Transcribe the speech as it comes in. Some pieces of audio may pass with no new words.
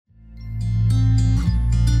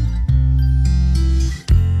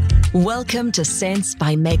Welcome to Sense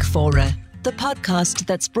by Meg Fora, the podcast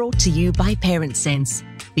that's brought to you by Parent Sense,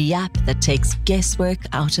 the app that takes guesswork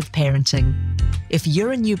out of parenting. If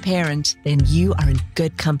you're a new parent, then you are in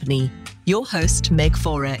good company. Your host, Meg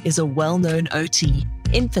Fora, is a well-known OT,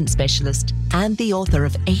 infant specialist, and the author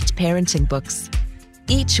of 8 parenting books.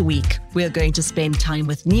 Each week, we're going to spend time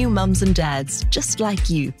with new mums and dads, just like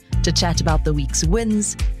you, to chat about the week's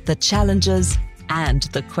wins, the challenges, and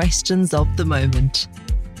the questions of the moment.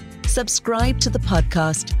 Subscribe to the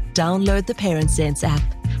podcast, download the Parent Sense app,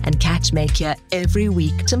 and catch Meg here every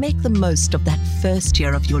week to make the most of that first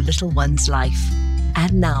year of your little one's life.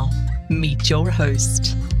 And now, meet your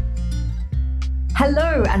host.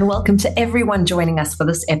 Hello and welcome to everyone joining us for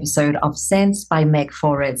this episode of Sense by Meg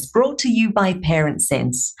Fora. It's brought to you by Parent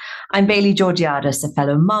Sense. I'm Bailey Georgiadis, a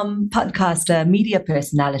fellow mum, podcaster, media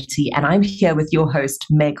personality, and I'm here with your host,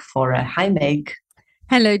 Meg Fora. Hi, Meg.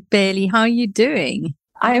 Hello, Bailey. How are you doing?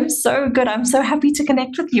 I am so good. I'm so happy to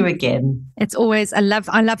connect with you again. It's always, I love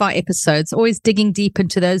our episodes, always digging deep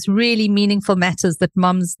into those really meaningful matters that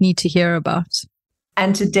mums need to hear about.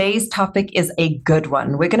 And today's topic is a good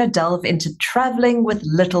one. We're going to delve into traveling with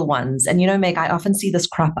little ones. And you know, Meg, I often see this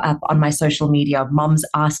crop up on my social media of mums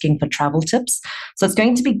asking for travel tips. So it's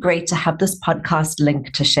going to be great to have this podcast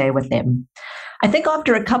link to share with them. I think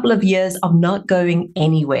after a couple of years of not going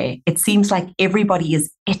anywhere, it seems like everybody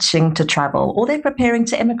is itching to travel or they're preparing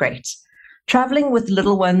to immigrate. Traveling with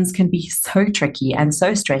little ones can be so tricky and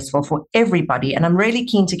so stressful for everybody, and I'm really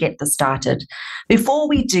keen to get this started. Before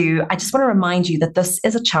we do, I just want to remind you that this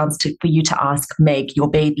is a chance for you to ask Meg your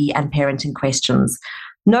baby and parenting questions.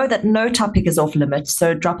 Know that no topic is off limits,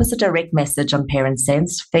 so drop us a direct message on Parent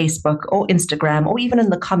Sense, Facebook or Instagram, or even in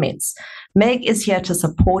the comments. Meg is here to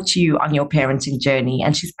support you on your parenting journey,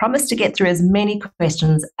 and she's promised to get through as many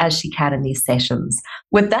questions as she can in these sessions.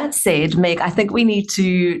 With that said, Meg, I think we need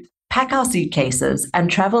to pack our suitcases and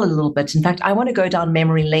travel a little bit. In fact, I want to go down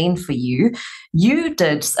memory lane for you. You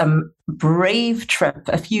did some brave trip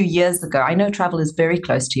a few years ago. I know travel is very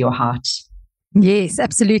close to your heart. Yes,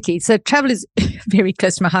 absolutely. So travel is very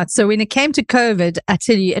close to my heart. So when it came to COVID, I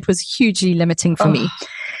tell you, it was hugely limiting for me.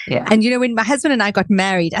 Yeah. And, you know, when my husband and I got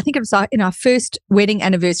married, I think it was in our first wedding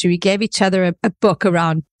anniversary, we gave each other a book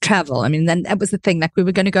around travel. I mean, then that was the thing, like we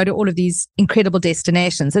were going to go to all of these incredible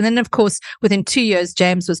destinations. And then, of course, within 2 years,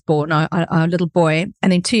 James was born, our little boy.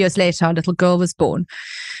 And then 2 years later, our little girl was born.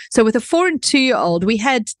 So with a 4 and 2-year-old, we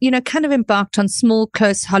had, you know, kind of embarked on small,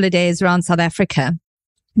 close holidays around South Africa.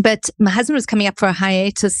 But my husband was coming up for a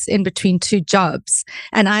hiatus in between 2 jobs.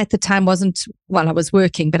 And I, at the time, I was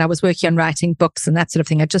working, but I was working on writing books and that sort of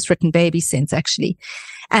thing. I'd just written Baby Sense, actually.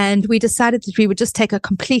 And we decided that we would just take a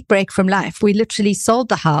complete break from life. We literally sold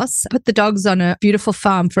the house, put the dogs on a beautiful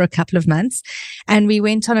farm for a couple of months, and we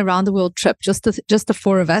went on a round the world trip, just the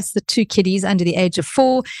 4 of us, the 2 kiddies under the age of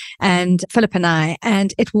 4, and Philip and I.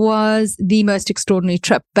 And it was the most extraordinary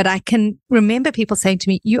trip. But I can remember people saying to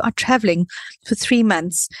me, "You are traveling for 3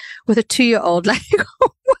 months with a 2-year-old. Like,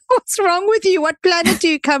 what's wrong with you? What planet do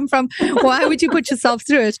you come from? Why would you put yourself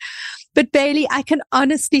through it?" But Bailey, I can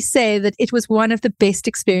honestly say that it was one of the best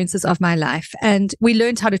experiences of my life. And we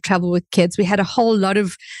learned how to travel with kids. We had a whole lot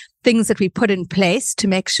of things that we put in place to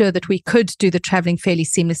make sure that we could do the traveling fairly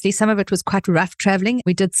seamlessly. Some of it was quite rough traveling.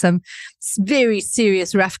 We did some very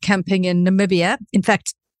serious rough camping in Namibia. In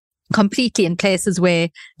fact, completely in places where,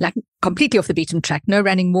 like, completely off the beaten track, no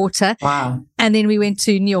running water. Wow. And then we went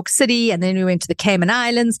to New York City, and then we went to the Cayman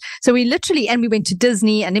Islands. So we we went to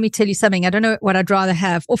Disney. And let me tell you something, I don't know what I'd rather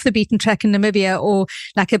have, off the beaten track in Namibia or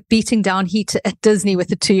like a beating down heat at Disney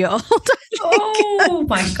with a 2-year-old. Oh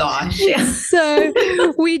my gosh. Yeah. So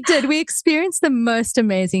we experienced the most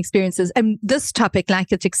amazing experiences. And this topic,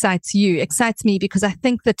 like it excites me, because I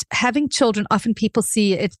think that having children, often people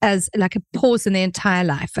see it as like a pause in their entire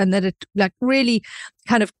life, and that it like really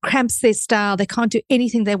kind of cramps their style. They can't do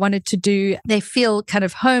anything they wanted to do. They feel kind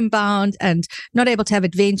of homebound and not able to have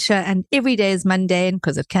adventure. And every day is mundane,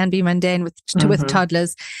 because it can be mundane with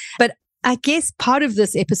toddlers. But I guess part of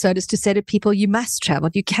this episode is to say to people, you must travel.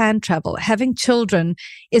 You can travel. Having children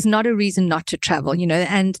is not a reason not to travel, you know,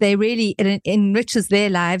 and it enriches their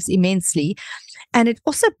lives immensely. And it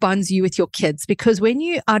also bonds you with your kids, because when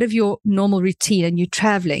you're out of your normal routine and you're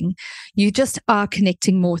traveling, you just are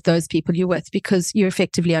connecting more with those people you're with, because you're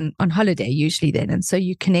effectively on holiday usually then. And so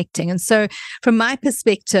you're connecting. And so from my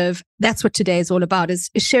perspective, that's what today is all about,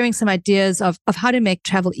 is sharing some ideas of how to make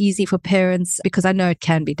travel easy for parents, because I know it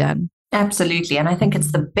can be done. Absolutely. And I think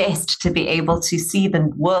it's the best to be able to see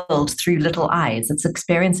the world through little eyes. It's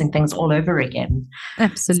experiencing things all over again.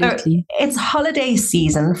 Absolutely. So it's holiday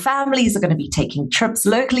season. Families are going to be taking trips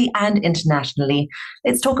locally and internationally.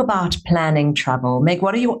 Let's talk about planning travel. Meg,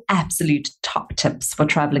 what are your absolute top tips for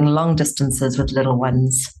traveling long distances with little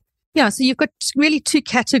ones? Yeah, so you've got really two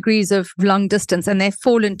categories of long distance, and they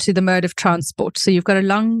fall into the mode of transport. So you've got a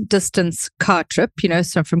long distance car trip,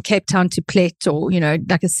 so from Cape Town to Plett, or,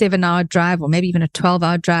 like a 7-hour drive or maybe even a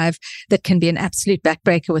 12-hour drive that can be an absolute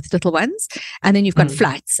backbreaker with little ones. And then you've got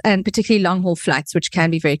flights, and particularly long haul flights, which can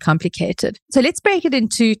be very complicated. So let's break it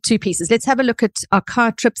into two pieces. Let's have a look at our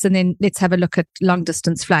car trips, and then let's have a look at long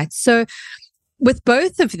distance flights. So with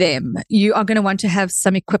both of them, you are going to want to have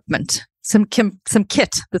some equipment, some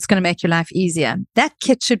kit that's going to make your life easier. That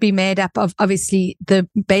kit should be made up of obviously the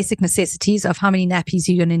basic necessities of how many nappies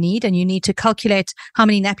you're going to need, and you need to calculate how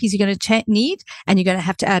many nappies you're going to need, and you're going to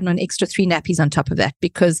have to add on an extra 3 nappies on top of that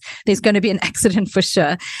because there's going to be an accident for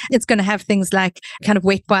sure. It's going to have things like kind of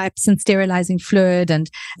wet wipes and sterilizing fluid and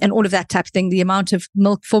all of that type of thing, the amount of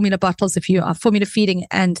milk formula bottles if you are formula feeding,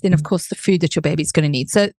 and then of course the food that your baby's going to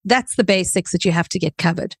need. So that's the basics that you have to get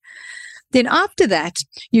covered. Then after that,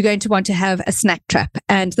 you're going to want to have a snack trap.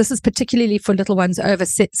 And this is particularly for little ones over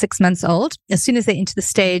 6 months old. As soon as they're into the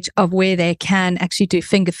stage of where they can actually do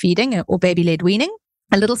finger feeding or baby-led weaning,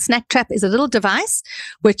 a little snack trap is a little device,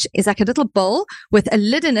 which is like a little bowl with a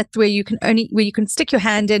lid in it where you can stick your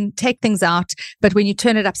hand in, take things out. But when you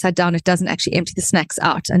turn it upside down, it doesn't actually empty the snacks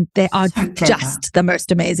out. And they are just the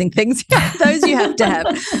most amazing things. Those you have to have.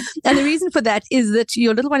 And the reason for that is that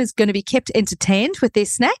your little one is going to be kept entertained with their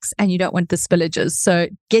snacks, and you don't want the spillages. So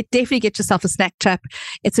definitely get yourself a snack trap.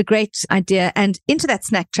 It's a great idea. And into that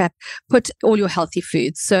snack trap, put all your healthy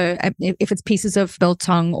foods. So if it's pieces of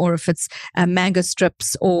biltong, or if it's mango strips,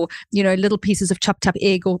 or little pieces of chopped up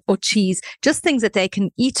egg or cheese, just things that they can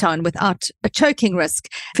eat on without a choking risk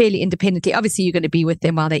fairly independently. Obviously, you're going to be with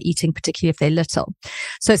them while they're eating, particularly if they're little.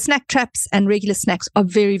 So snack traps and regular snacks are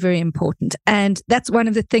very, very important. And that's one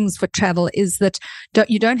of the things for travel, is that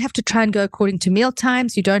you don't have to try and go according to meal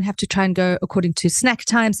times. You don't have to try and go according to snack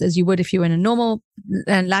times as you would if you were in a normal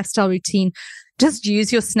lifestyle routine. Just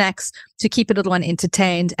use your snacks to keep a little one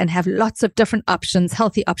entertained and have lots of different options,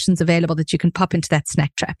 healthy options available that you can pop into that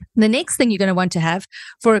snack trap. The next thing you're going to want to have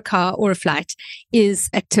for a car or a flight is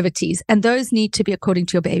activities. And those need to be according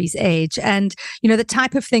to your baby's age. And, the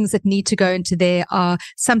type of things that need to go into there are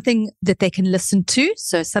something that they can listen to.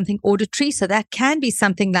 So something auditory. So that can be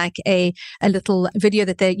something like a little video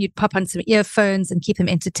that you'd pop on some earphones and keep them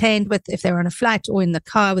entertained with if they're on a flight or in the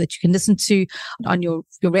car, that you can listen to on your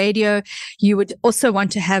radio. You would also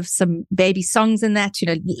want to have some baby songs in that,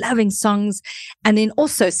 loving songs, and then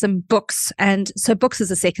also some books. And so books is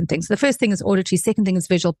the second thing. So the first thing is auditory, second thing is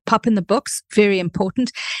visual. Pop in the books, very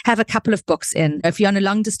important. Have a couple of books in. If you're on a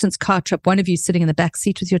long distance car trip, one of you sitting in the back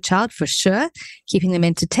seat with your child for sure, keeping them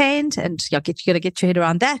entertained, and you got to get your head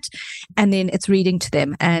around that. And then it's reading to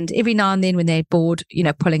them. And every now and then when they're bored,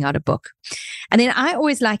 pulling out a book. And then I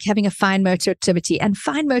always like having a fine motor activity, and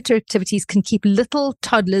fine motor activities can keep little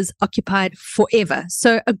toddlers occupied forever.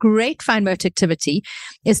 So a great fine motor activity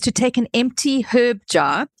is to take an empty herb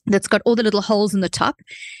jar that's got all the little holes in the top,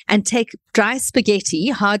 and take dry spaghetti,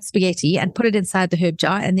 hard spaghetti, and put it inside the herb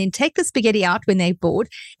jar, and then take the spaghetti out when they're bored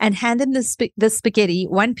and hand them the spaghetti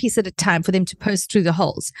one piece at a time for them to post through the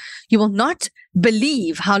holes. You will not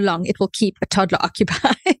believe how long it will keep a toddler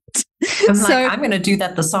occupied. I'm going to do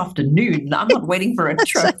that this afternoon. I'm not waiting for a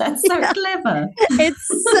trip. That's so clever.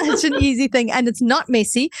 It's such an easy thing, and it's not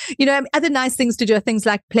messy. Other nice things to do are things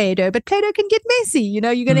like Play-Doh, but Play-Doh can get messy. You're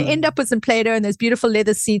going to end up with some Play-Doh and those beautiful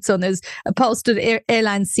leather seats on those upholstered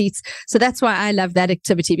airline seats. So that's why I love that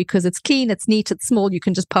activity, because it's clean, it's neat, it's small. You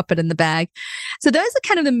can just pop it in the bag. So those are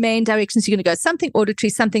kind of the main directions you're going to go. Something auditory,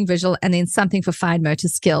 something visual, and then something for fine motor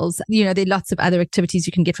skills. There are lots of other activities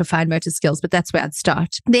you can get for fine motor skills, but that's where I'd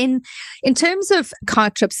start. Then in terms of car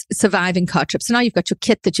trips, surviving car trips, so now you've got your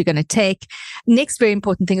kit that you're going to take. Next very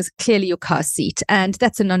important thing is clearly your car seat. And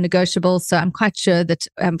that's a non-negotiable. So I'm quite sure that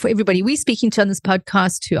for everybody we're speaking to on this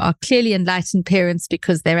podcast who are clearly enlightened parents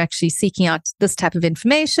because they're actually seeking out this type of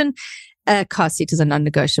information, car seat is a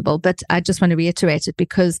non-negotiable. But I just want to reiterate it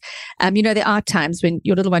because, there are times when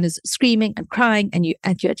your little one is screaming and crying and you're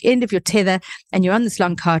at the end of your tether and you're on this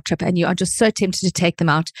long car trip and you are just so tempted to take them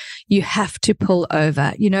out. You have to pull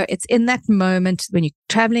over. It's in that moment when you're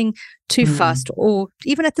traveling too fast or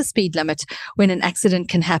even at the speed limit when an accident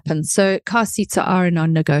can happen. So car seats are a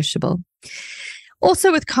non-negotiable.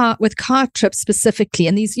 Also with car trips specifically,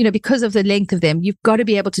 and these, because of the length of them, you've got to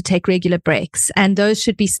be able to take regular breaks, and those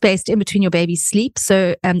should be spaced in between your baby's sleep.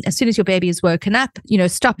 So as soon as your baby is woken up,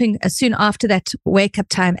 stopping as soon after that wake up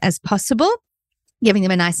time as possible, giving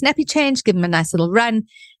them a nice nappy change, give them a nice little run,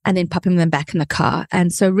 and then popping them back in the car.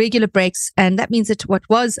 And so regular breaks, and that means that what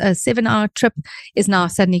was a 7-hour trip is now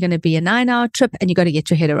suddenly going to be a 9-hour trip, and you've got to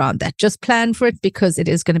get your head around that. Just plan for it because it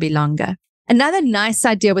is going to be longer. Another nice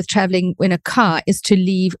idea with traveling in a car is to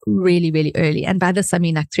leave really, really early. And by this, I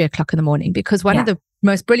mean like 3:00 in the morning, because one of the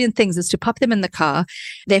most brilliant things is to pop them in the car.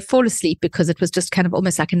 They fall asleep because it was just kind of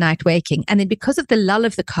almost like a night waking. And then because of the lull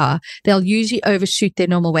of the car, they'll usually overshoot their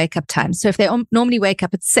normal wake up time. So if they normally wake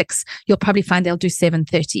up at 6, you'll probably find they'll do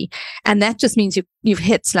 7:30. And that just means you've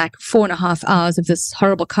hit like 4.5 hours of this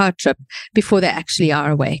horrible car trip before they actually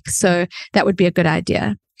are awake. So that would be a good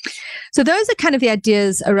idea. So those are kind of the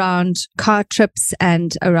ideas around car trips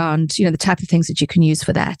and around, the type of things that you can use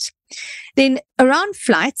for that. Then around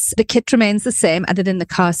flights, the kit remains the same other than the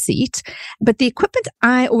car seat. But the equipment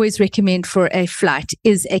I always recommend for a flight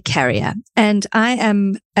is a carrier. And I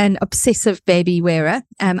am an obsessive baby wearer.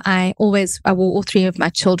 I wore all 3 of my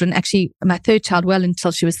children. Actually, my 3rd child, well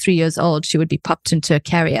until she was 3 years old, she would be popped into a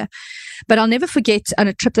carrier. But I'll never forget on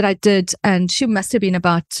a trip that I did, and she must have been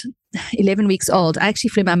about 11 weeks old. I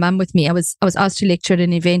actually flew my mum with me. I was asked to lecture at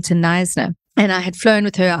an event in Knysna. And I had flown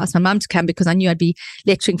with her. I asked my mum to come because I knew I'd be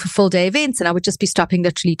lecturing for full day events and I would just be stopping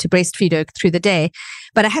literally to breastfeed her through the day.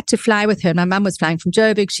 But I had to fly with her. My mum was flying from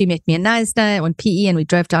Joburg. She met me in Knysna on PE and we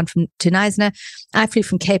drove down to Knysna. I flew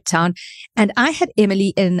from Cape Town and I had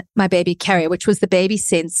Emily in my baby carrier, which was the Baby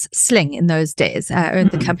Sense sling in those days. I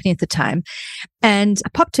owned the company at the time. And I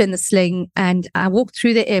popped her in the sling and I walked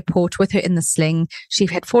through the airport with her in the sling. She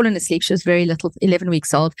had fallen asleep. She was very little, 11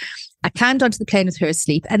 weeks old. I climbed onto the plane with her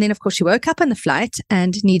asleep. And then, of course, she woke up on the flight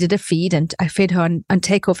and needed a feed. And I fed her on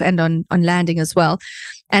takeoff and on landing as well.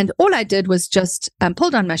 And all I did was just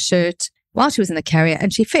pulled on my shirt while she was in the carrier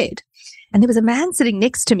and she fed. And there was a man sitting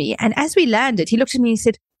next to me. And as we landed, he looked at me and he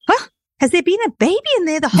said, "Huh? Has there been a baby in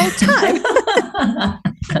there the whole time?"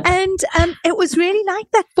 And it was really like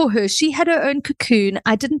that for her. She had her own cocoon.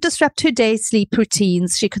 I didn't disrupt her day sleep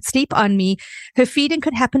routines. She could sleep on me. Her feeding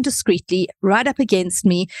could happen discreetly, right up against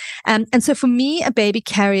me. And so for me, a baby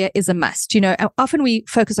carrier is a must. Often we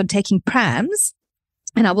focus on taking prams.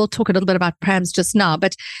 And I will talk a little bit about prams just now,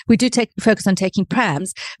 but we do focus on taking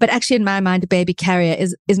prams. But actually, in my mind, a baby carrier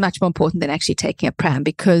is much more important than actually taking a pram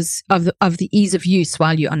because of the ease of use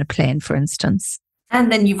while you're on a plane, for instance. And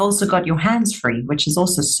then you've also got your hands free, which is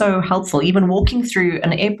also so helpful. Even walking through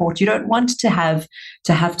an airport, you don't want to have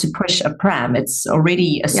to push a pram. It's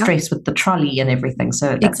already a stress with the trolley and everything.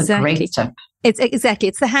 So that's a great tip.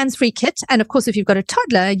 It's the hands-free kit. And of course, if you've got a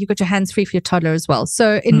toddler, you've got your hands-free for your toddler as well.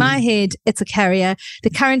 So in my head, it's a carrier.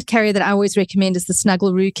 The current carrier that I always recommend is the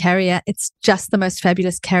Snuggle-Roo carrier. It's just the most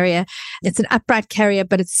fabulous carrier. It's an upright carrier,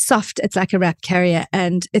 but it's soft. It's like a wrap carrier.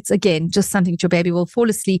 And it's, again, just something that your baby will fall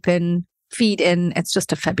asleep in, feed in. It's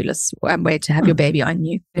just a fabulous way to have your baby on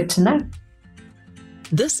you. Good to know.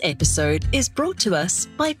 This episode is brought to us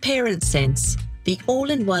by Parent Sense, the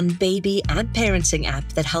all-in-one baby and parenting app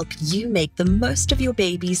that helps you make the most of your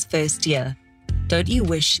baby's first year. Don't you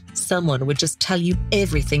wish someone would just tell you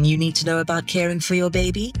everything you need to know about caring for your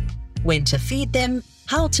baby? When to feed them,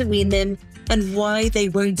 how to wean them, and why they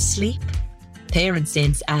won't sleep? Parent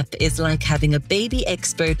Sense app is like having a baby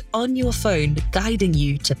expert on your phone guiding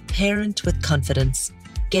you to parent with confidence.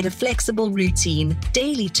 Get a flexible routine,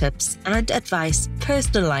 daily tips, and advice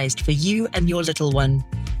personalized for you and your little one.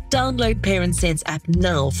 Download Parent Sense app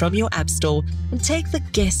now from your app store and take the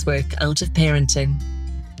guesswork out of parenting.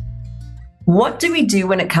 What do we do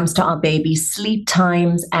when it comes to our baby's sleep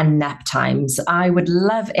times and nap times? I would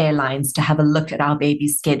love airlines to have a look at our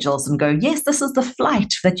baby's schedules and go, yes, this is the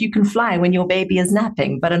flight that you can fly when your baby is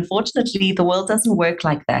napping. But unfortunately, the world doesn't work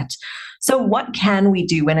like that. So what can we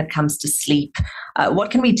do when it comes to sleep?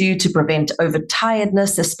 What can we do to prevent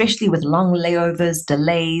overtiredness, especially with long layovers,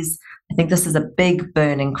 delays? I think this is a big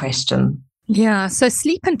burning question. Yeah. So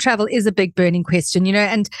sleep and travel is a big burning question,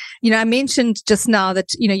 and, I mentioned just now that,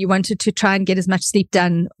 you wanted to try and get as much sleep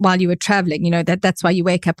done while you were traveling, that's why you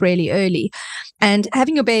wake up really early. And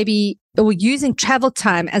having your baby or using travel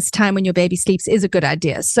time as time when your baby sleeps is a good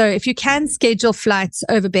idea. So if you can schedule flights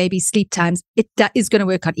over baby sleep times, that is going to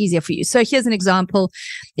work out easier for you. So here's an example.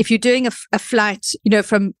 If you're doing a flight,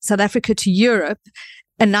 from South Africa to Europe,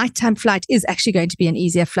 a nighttime flight is actually going to be an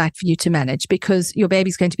easier flight for you to manage because your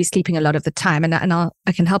baby's going to be sleeping a lot of the time. And I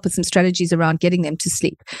can help with some strategies around getting them to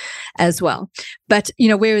sleep as well. But,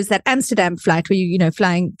 whereas that Amsterdam flight where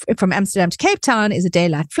flying from Amsterdam to Cape Town is a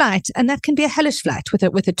daylight flight, and that can be a hellish flight with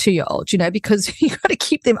a 2-year-old, because you got to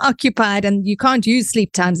keep them occupied and you can't use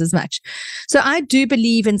sleep times as much. So I do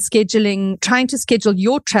believe in trying to schedule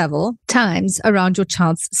your travel times around your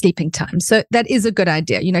child's sleeping time. So that is a good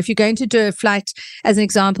idea. If you're going to do a flight, as an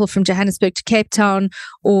example, from Johannesburg to Cape Town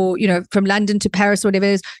or, from London to Paris or whatever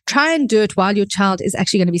it is, try and do it while your child is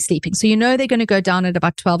actually going to be sleeping. So they're going to go down at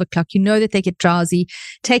about 12 o'clock. That they get drowsy.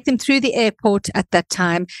 Take them through the airport at that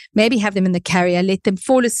time. Maybe have them in the carrier, let them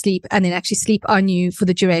fall asleep and then actually sleep on you for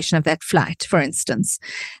the duration of that flight, for instance.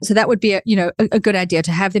 So that would be a good idea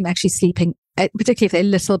to have them actually sleeping, particularly if they're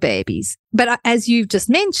little babies. But as you've just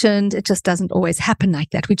mentioned, it just doesn't always happen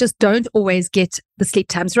like that. We just don't always get the sleep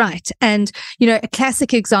times right. And, a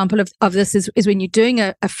classic example of this is when you're doing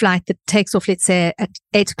a flight that takes off, let's say, at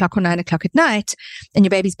 8 o'clock or 9 o'clock at night, and your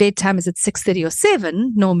baby's bedtime is at 6:30 or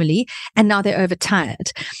 7 normally, and now they're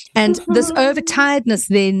overtired. And this overtiredness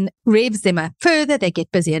then revs them up further. They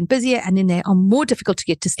get busier and busier, and then they are more difficult to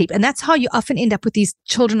get to sleep. And that's how you often end up with these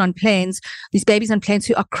children on planes, these babies on planes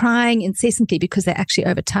who are crying incessantly because they're actually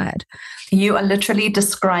overtired. You are literally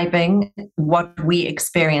describing what we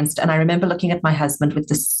experienced. And I remember looking at my husband with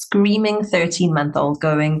this screaming 13-month-old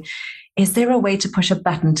going, is there a way to push a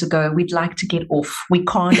button to go, we'd like to get off. We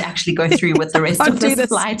can't actually go through with the rest of this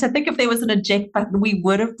flight. I think if there was an eject button, we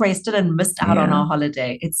would have pressed it and missed out on our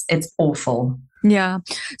holiday. It's awful. Yeah.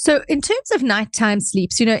 So in terms of nighttime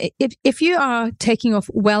sleeps, if you are taking off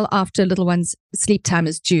well after little one's sleep time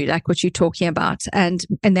is due, like what you're talking about, and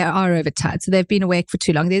they are overtired, so they've been awake for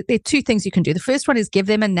too long, there are two things you can do. The first one is give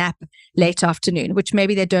them a nap late afternoon, which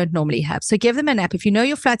maybe they don't normally have. So give them a nap. If you know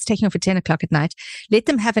your flight's taking off at 10 o'clock at night, let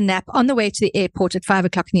them have a nap on the way to the airport at 5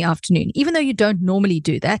 o'clock in the afternoon. Even though you don't normally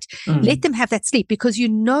do that, let them have that sleep because you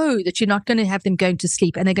know that you're not going to have them going to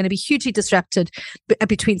sleep and they're going to be hugely disrupted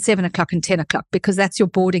between 7 o'clock and 10 o'clock. Because that's your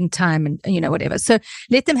boarding time and, whatever. So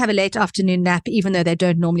let them have a late afternoon nap, even though they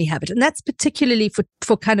don't normally have it. And that's particularly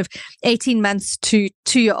for kind of 18 months to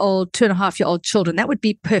 2-year-old, 2.5-year-old children. That would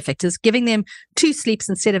be perfect, is giving them 2 sleeps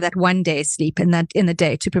instead of that 1 day sleep in the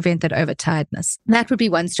day to prevent that overtiredness. That would be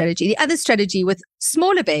one strategy. The other strategy with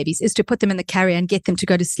smaller babies is to put them in the carrier and get them to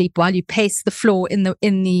go to sleep while you pace the floor in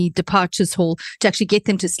the departures hall to actually get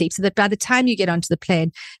them to sleep, so that by the time you get onto the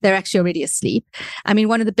plane, they're actually already asleep. I mean,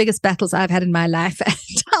 one of the biggest battles I've had in my life,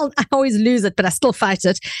 and I always lose it, but I still fight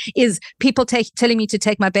it, is people telling me to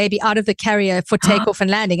take my baby out of the carrier for takeoff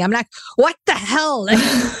and landing. I'm like, what the hell?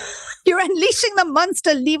 You're unleashing the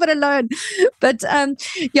monster. Leave it alone. But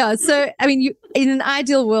so, I mean, in an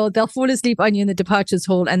ideal world, they'll fall asleep on you in the departures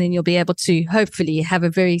hall, and then you'll be able to hopefully have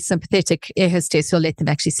a very sympathetic air hostess who'll let them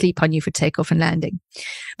actually sleep on you for takeoff and landing.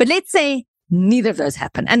 But let's say neither of those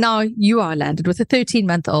happen. And now you are landed with a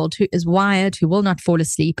 13-month-old who is wired, who will not fall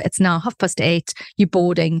asleep. It's now 8:30. You're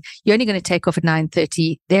boarding. You're only going to take off at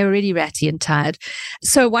 9:30. They're already ratty and tired.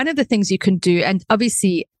 So one of the things you can do, and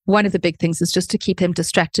obviously one of the big things, is just to keep them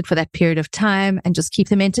distracted for that period of time and just keep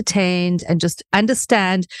them entertained and just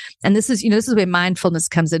understand. And this is where mindfulness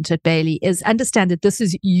comes into it, Bailey, is understand that this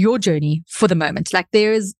is your journey for the moment. Like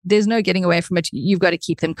there's no getting away from it. You've got to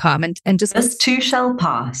keep them calm and just. This too shall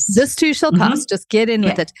pass. This too shall pass. Just get in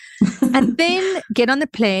with it. And then get on the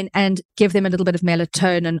plane and give them a little bit of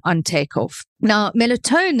melatonin on takeoff. Now,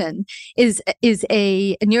 melatonin is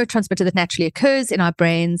a neurotransmitter that naturally occurs in our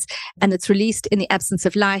brains, and it's released in the absence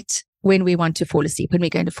of light when we want to fall asleep, when we're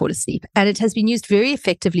going to fall asleep. And it has been used very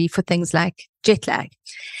effectively for things like jet lag.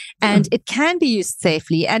 And it can be used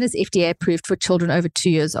safely and is FDA approved for children over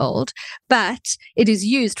 2 years old. But it is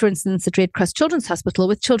used, for instance, at Red Cross Children's Hospital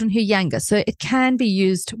with children who are younger. So it can be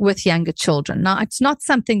used with younger children. Now, it's not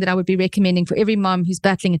something that I would be recommending for every mom who's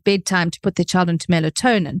battling at bedtime to put their child into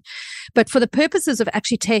melatonin. But for the purposes of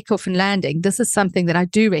actually takeoff and landing, this is something that I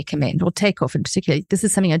do recommend, or takeoff in particular. This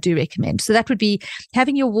is something I do recommend. So that would be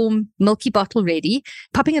having your warm milky bottle ready,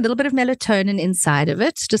 popping a little bit of melatonin inside of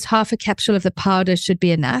it. Just half a capsule of the powder should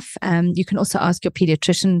be enough. You can also ask your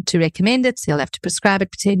pediatrician to recommend it. So you'll have to prescribe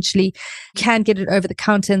it potentially. You can get it over the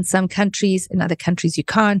counter in some countries. In other countries, you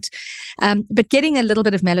can't. But getting a little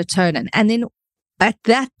bit of melatonin, and then at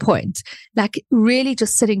that point, like really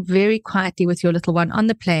just sitting very quietly with your little one on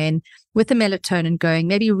the plane with the melatonin going,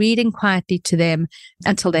 maybe reading quietly to them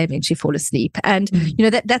until they eventually fall asleep. And,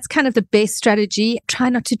 that's kind of the best strategy. Try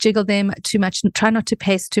not to jiggle them too much. Try not to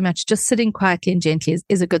pace too much. Just sitting quietly and gently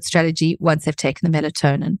is a good strategy once they've taken the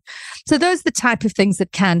melatonin. So those are the type of things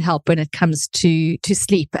that can help when it comes to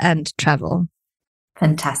sleep and travel.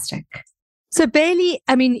 Fantastic. So Bailey,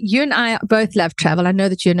 I mean, you and I both love travel. I know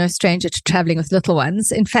that you're no stranger to traveling with little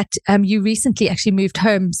ones. In fact, you recently actually moved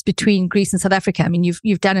homes between Greece and South Africa. I mean,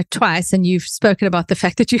 you've done it twice, and you've spoken about the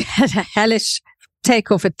fact that you had a hellish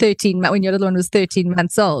takeoff at 13 when your little one was 13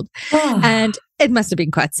 months old. And it must have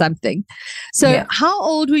been quite something. So how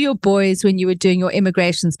old were your boys when you were doing your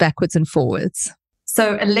immigrations backwards and forwards?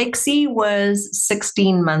 So Alexi was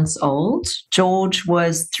 16 months old. George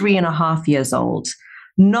was 3.5 years old.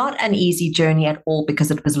 Not an easy journey at all,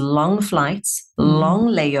 because it was long flights, long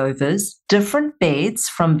layovers, different beds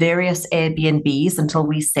from various Airbnbs until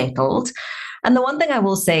we settled. And the one thing I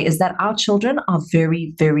will say is that our children are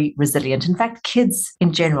very, very resilient. In fact, kids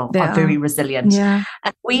in general are very resilient. Yeah.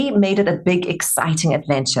 And we made it a big, exciting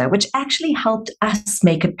adventure, which actually helped us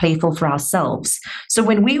make it playful for ourselves. So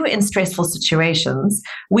when we were in stressful situations,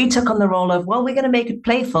 we took on the role of, well, we're going to make it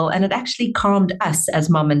playful. And it actually calmed us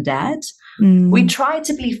as mom and dad. We tried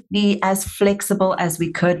to be as flexible as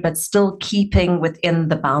we could, but still keeping within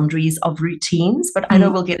the boundaries of routines. But I know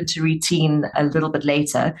we'll get into routine a little bit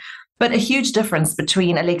later. But a huge difference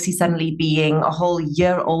between Alexi suddenly being a whole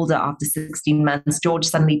year older after 16 months, George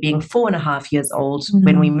suddenly being 4.5 years old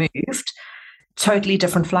when we moved. Totally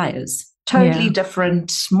different flyers. Totally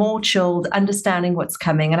different, more chilled, understanding what's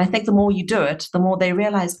coming. And I think the more you do it, the more they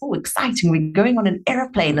realize, oh, exciting, we're going on an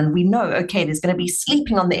airplane, and we know, okay, there's going to be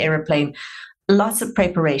sleeping on the airplane. Lots of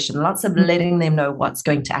preparation, lots of letting them know what's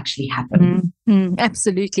going to actually happen.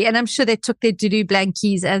 Absolutely. And I'm sure they took their doo-doo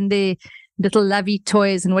blankies and their little lovey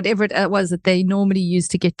toys and whatever it was that they normally use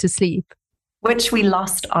to get to sleep. Which we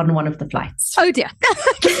lost on one of the flights. Oh, dear.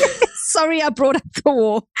 Sorry, I brought up the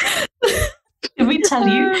war. Did we tell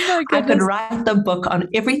you? I could write the book on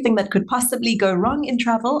everything that could possibly go wrong in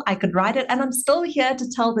travel. I could write it, and I'm still here to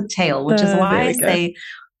tell the tale, which is why I say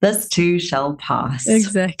this too shall pass.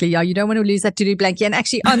 Exactly. Yeah, you don't want to lose that doo-doo blankie. And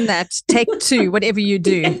actually on that, take 2, whatever you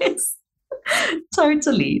do. Yes.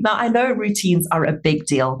 Totally. Now, I know routines are a big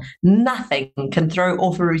deal. Nothing can throw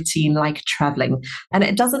off a routine like traveling. And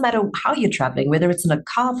it doesn't matter how you're traveling, whether it's in a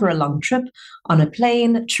car for a long trip, on a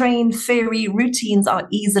plane, train, ferry, routines are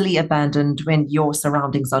easily abandoned when your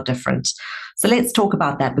surroundings are different. So let's talk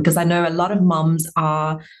about that, because I know a lot of moms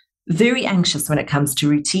are very anxious when it comes to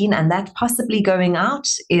routine, and that possibly going out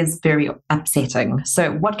is very upsetting.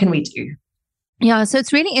 So what can we do? Yeah, so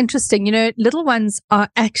it's really interesting. You know, little ones are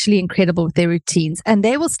actually incredible with their routines, and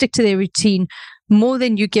they will stick to their routine more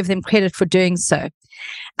than you give them credit for doing so.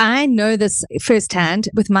 I know this firsthand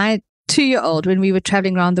with my 2-year-old when we were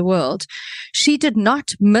traveling around the world. She did not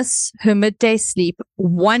miss her midday sleep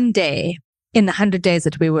one day in the 100 days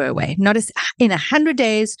that we were away. Not in 100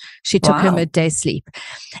 days, she took her midday sleep.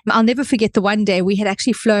 I'll never forget the one day we had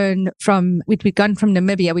actually we'd gone from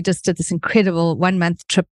Namibia. We just did this incredible 1-month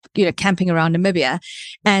trip, camping around Namibia,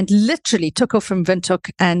 and literally took off from Windhoek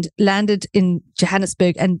and landed in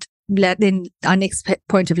Johannesburg, and then our next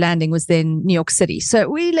point of landing was then New York City. So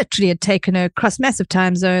we literally had taken her across massive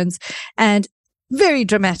time zones and very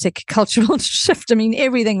dramatic cultural shift. I mean,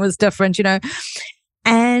 everything was different,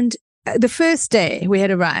 and the first day we had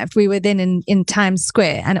arrived, we were then in Times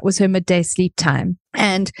Square, and it was her midday sleep time.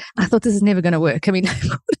 And I thought, this is never going to work. I mean,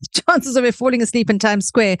 the chances of her falling asleep in Times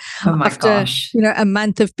Square after a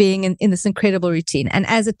month of being in this incredible routine. And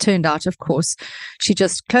as it turned out, of course, she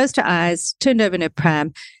just closed her eyes, turned over in her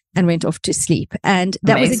pram, and went off to sleep. And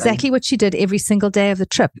that was exactly what she did every single day of the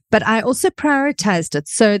trip. But I also prioritized it.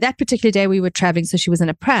 So that particular day we were traveling, so she was in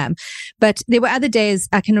a pram. But there were other days,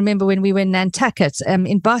 I can remember when we were in Nantucket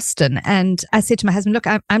in Boston. And I said to my husband, look,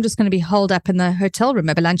 I'm just going to be holed up in the hotel room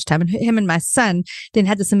over lunchtime. And him and my son then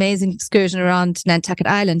had this amazing excursion around Nantucket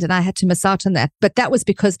Island. And I had to miss out on that. But that was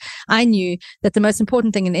because I knew that the most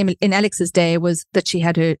important thing in Alex's day was that she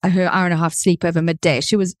had her hour and a half sleep over midday.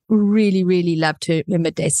 She was really, really loved her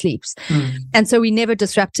midday sleeps. And so we never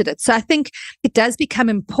disrupted it. So I think it does become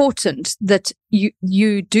important that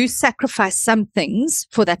you do sacrifice some things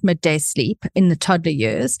for that midday sleep in the toddler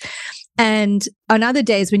years. And on other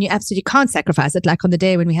days when you absolutely can't sacrifice it, like on the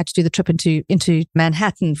day when we had to do the trip into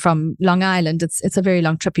Manhattan from Long Island, it's a very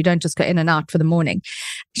long trip. You don't just go in and out for the morning.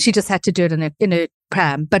 She just had to do it in a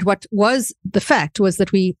pram. But what was the fact was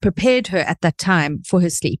that we prepared her at that time for her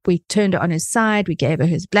sleep. We turned her on her side. We gave her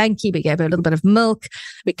his blankie. We gave her a little bit of milk.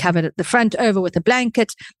 We covered the front over with a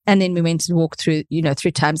blanket. And then we went to walk through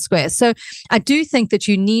Times Square. So I do think that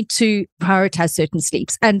you need to prioritize certain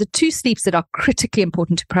sleeps. And the 2 sleeps that are critically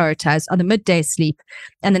important to prioritize are the midday sleep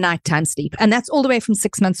and the nighttime sleep. And that's all the way from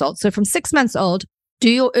 6 months old. So from 6 months old, do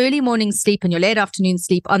your early morning sleep and your late afternoon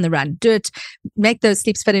sleep on the run. Do it. Make those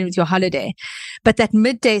sleeps fit in with your holiday. But that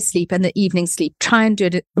midday sleep and the evening sleep, try and do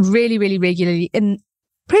it really, really regularly in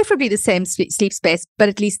preferably the same sleep space, but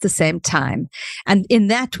at least the same time. And in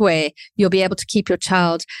that way, you'll be able to keep your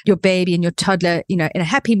child, your baby and your toddler, in a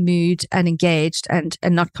happy mood and engaged and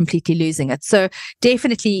not completely losing it. So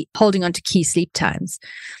definitely holding on to key sleep times.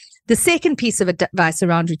 The second piece of advice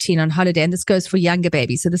around routine on holiday, and this goes for younger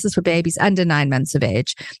babies, so this is for babies under 9 months of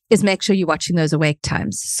age, is make sure you're watching those awake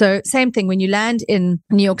times. So same thing, when you land in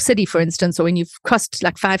New York City, for instance, or when you've crossed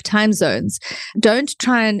like 5 time zones, don't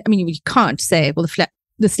try and, you can't say, well,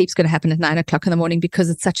 the sleep's going to happen at 9 o'clock in the morning because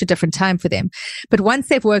it's such a different time for them. But once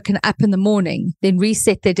they've woken up in the morning, then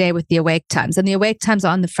reset their day with the awake times. And the awake times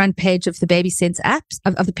are on the front page of the Baby Sense app,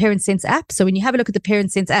 of the Parent Sense app. So when you have a look at the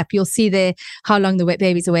Parent Sense app, you'll see there how long the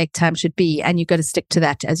baby's awake time should be. And you've got to stick to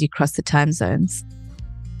that as you cross the time zones.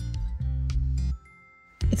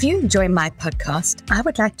 If you enjoy my podcast, I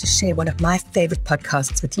would like to share one of my favorite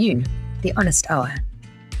podcasts with you, The Honest Hour.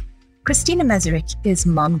 Christina Mazurik is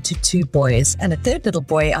mom to 2 boys and a 3rd little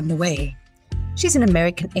boy on the way. She's an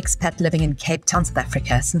American expat living in Cape Town, South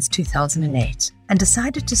Africa since 2008 and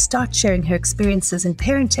decided to start sharing her experiences in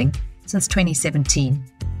parenting since 2017.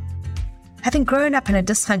 Having grown up in a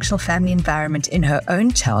dysfunctional family environment in her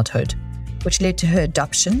own childhood, which led to her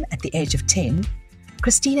adoption at the age of 10,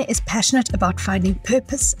 Christina is passionate about finding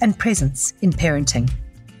purpose and presence in parenting,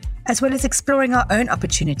 as well as exploring our own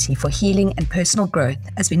opportunity for healing and personal growth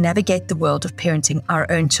as we navigate the world of parenting our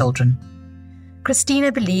own children.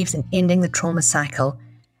 Christina believes in ending the trauma cycle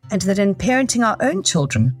and that in parenting our own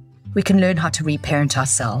children, we can learn how to reparent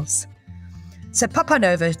ourselves. So pop on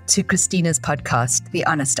over to Christina's podcast, The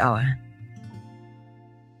Honest Hour.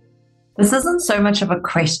 This isn't so much of a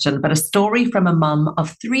question, but a story from a mum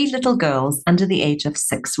of 3 little girls under the age of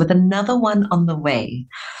 6 with another one on the way.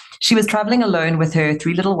 She was traveling alone with her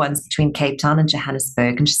 3 little ones between Cape Town and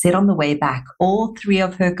Johannesburg, and she said on the way back, all 3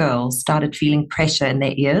 of her girls started feeling pressure in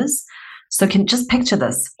their ears. So can just picture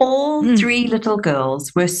this. All 3 little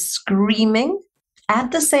girls were screaming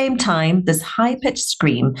at the same time, this high-pitched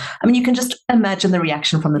scream. You can just imagine the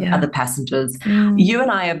reaction from the other passengers. You and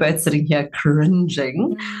I are both sitting here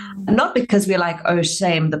cringing, not because we're like, oh,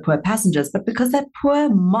 shame, the poor passengers, but because that poor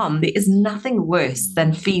mom, there is nothing worse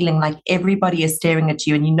than feeling like everybody is staring at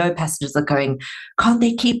you and passengers are going, can't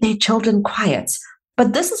they keep their children quiet?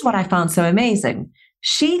 But this is what I found so amazing.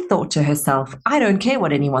 She thought to herself, I don't care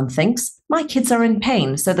what anyone thinks. My kids are in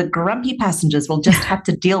pain, so the grumpy passengers will just have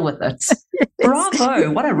to deal with it. Bravo,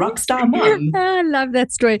 what a rock star mom. I love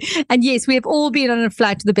that story. And yes, we have all been on a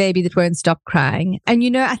flight with a baby that won't stop crying. And,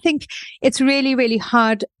 I think it's really, really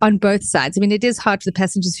hard on both sides. It is hard for the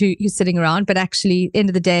passengers who's sitting around, but actually, end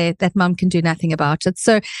of the day, that mom can do nothing about it.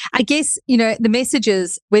 So I guess, the message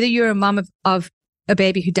is, whether you're a mom of a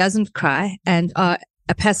baby who doesn't cry and are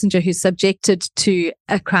a passenger who's subjected to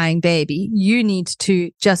a crying baby, you need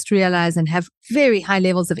to just realize and have very high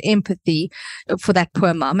levels of empathy for that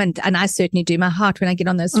poor mom. And I certainly do. My heart, when I get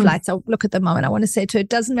on those flights, I'll look at the mom and I want to say to her, it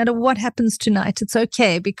doesn't matter what happens tonight. It's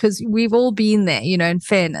okay, because we've all been there, in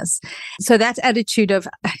fairness. So that attitude of,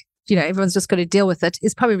 everyone's just got to deal with it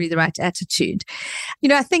is probably the right attitude.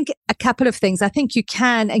 I think a couple of things. I think you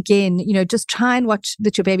can, again, just try and watch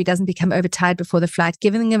that your baby doesn't become overtired before the flight.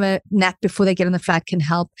 Giving them a nap before they get on the flight can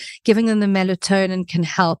help. Giving them the melatonin can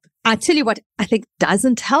help. I tell you what I think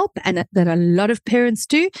doesn't help, and that a lot of parents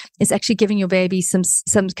do, is actually giving your baby some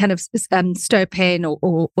kind of Stopain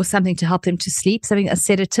or something to help them to sleep, a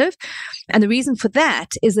sedative. And the reason for that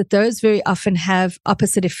is that those very often have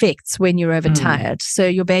opposite effects when you're overtired. So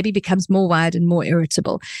your baby becomes more wired and more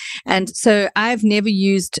irritable. And so I've never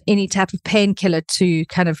used any type of painkiller to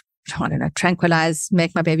kind of, tranquilize,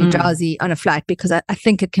 make my baby drowsy on a flight, because I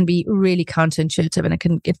think it can be really counterintuitive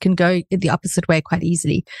and it can go the opposite way quite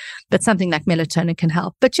easily. But something like melatonin can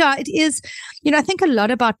help. But yeah, it is, I think a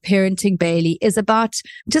lot about parenting, Bailey, is about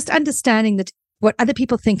just understanding that what other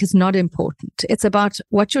people think is not important. It's about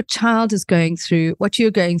what your child is going through, what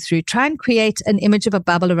you're going through. Try and create an image of a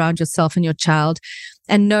bubble around yourself and your child,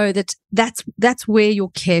 and know that that's where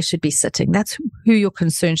your care should be sitting. That's who your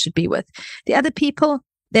concern should be with. The other people,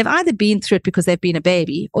 they've either been through it because they've been a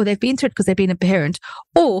baby, or they've been through it because they've been a parent,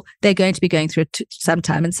 or they're going to be going through it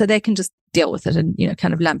sometime. And so they can just deal with it and,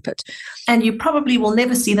 kind of lump it. And you probably will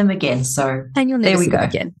never see them again. So and you'll never see them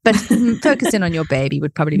again. But focus in on your baby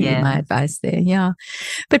would probably be my advice there. Yeah.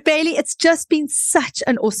 But Bailey, it's just been such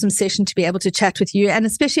an awesome session to be able to chat with you, and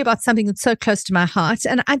especially about something that's so close to my heart.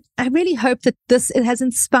 And I really hope that it has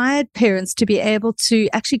inspired parents to be able to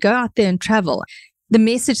actually go out there and travel. the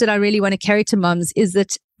message that I really want to carry to moms is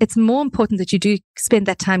that it's more important that you do spend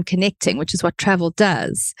that time connecting, which is what travel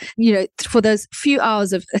does. For those few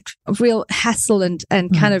hours of real hassle and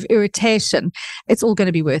kind of irritation, it's all going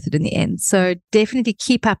to be worth it in the end. So definitely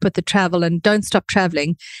keep up with the travel and don't stop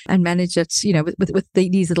traveling and manage it, with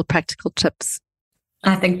these little practical tips.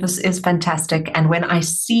 I think this is fantastic. And when I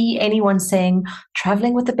see anyone saying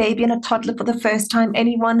traveling with a baby and a toddler for the first time,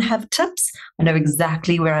 anyone have tips? I know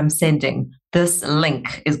exactly where I'm sending. This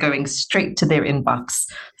link is going straight to their inbox.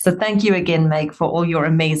 So thank you again, Meg, for all your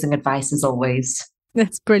amazing advice as always.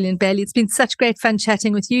 That's brilliant, Bailey. It's been such great fun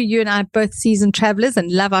chatting with you. You and I are both seasoned travelers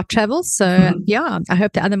and love our travels. So I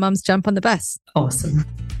hope the other mums jump on the bus. Awesome.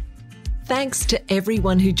 Thanks to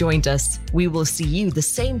everyone who joined us. We will see you the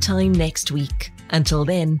same time next week. Until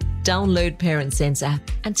then, download Parent Sense app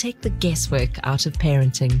and take the guesswork out of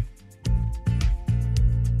parenting.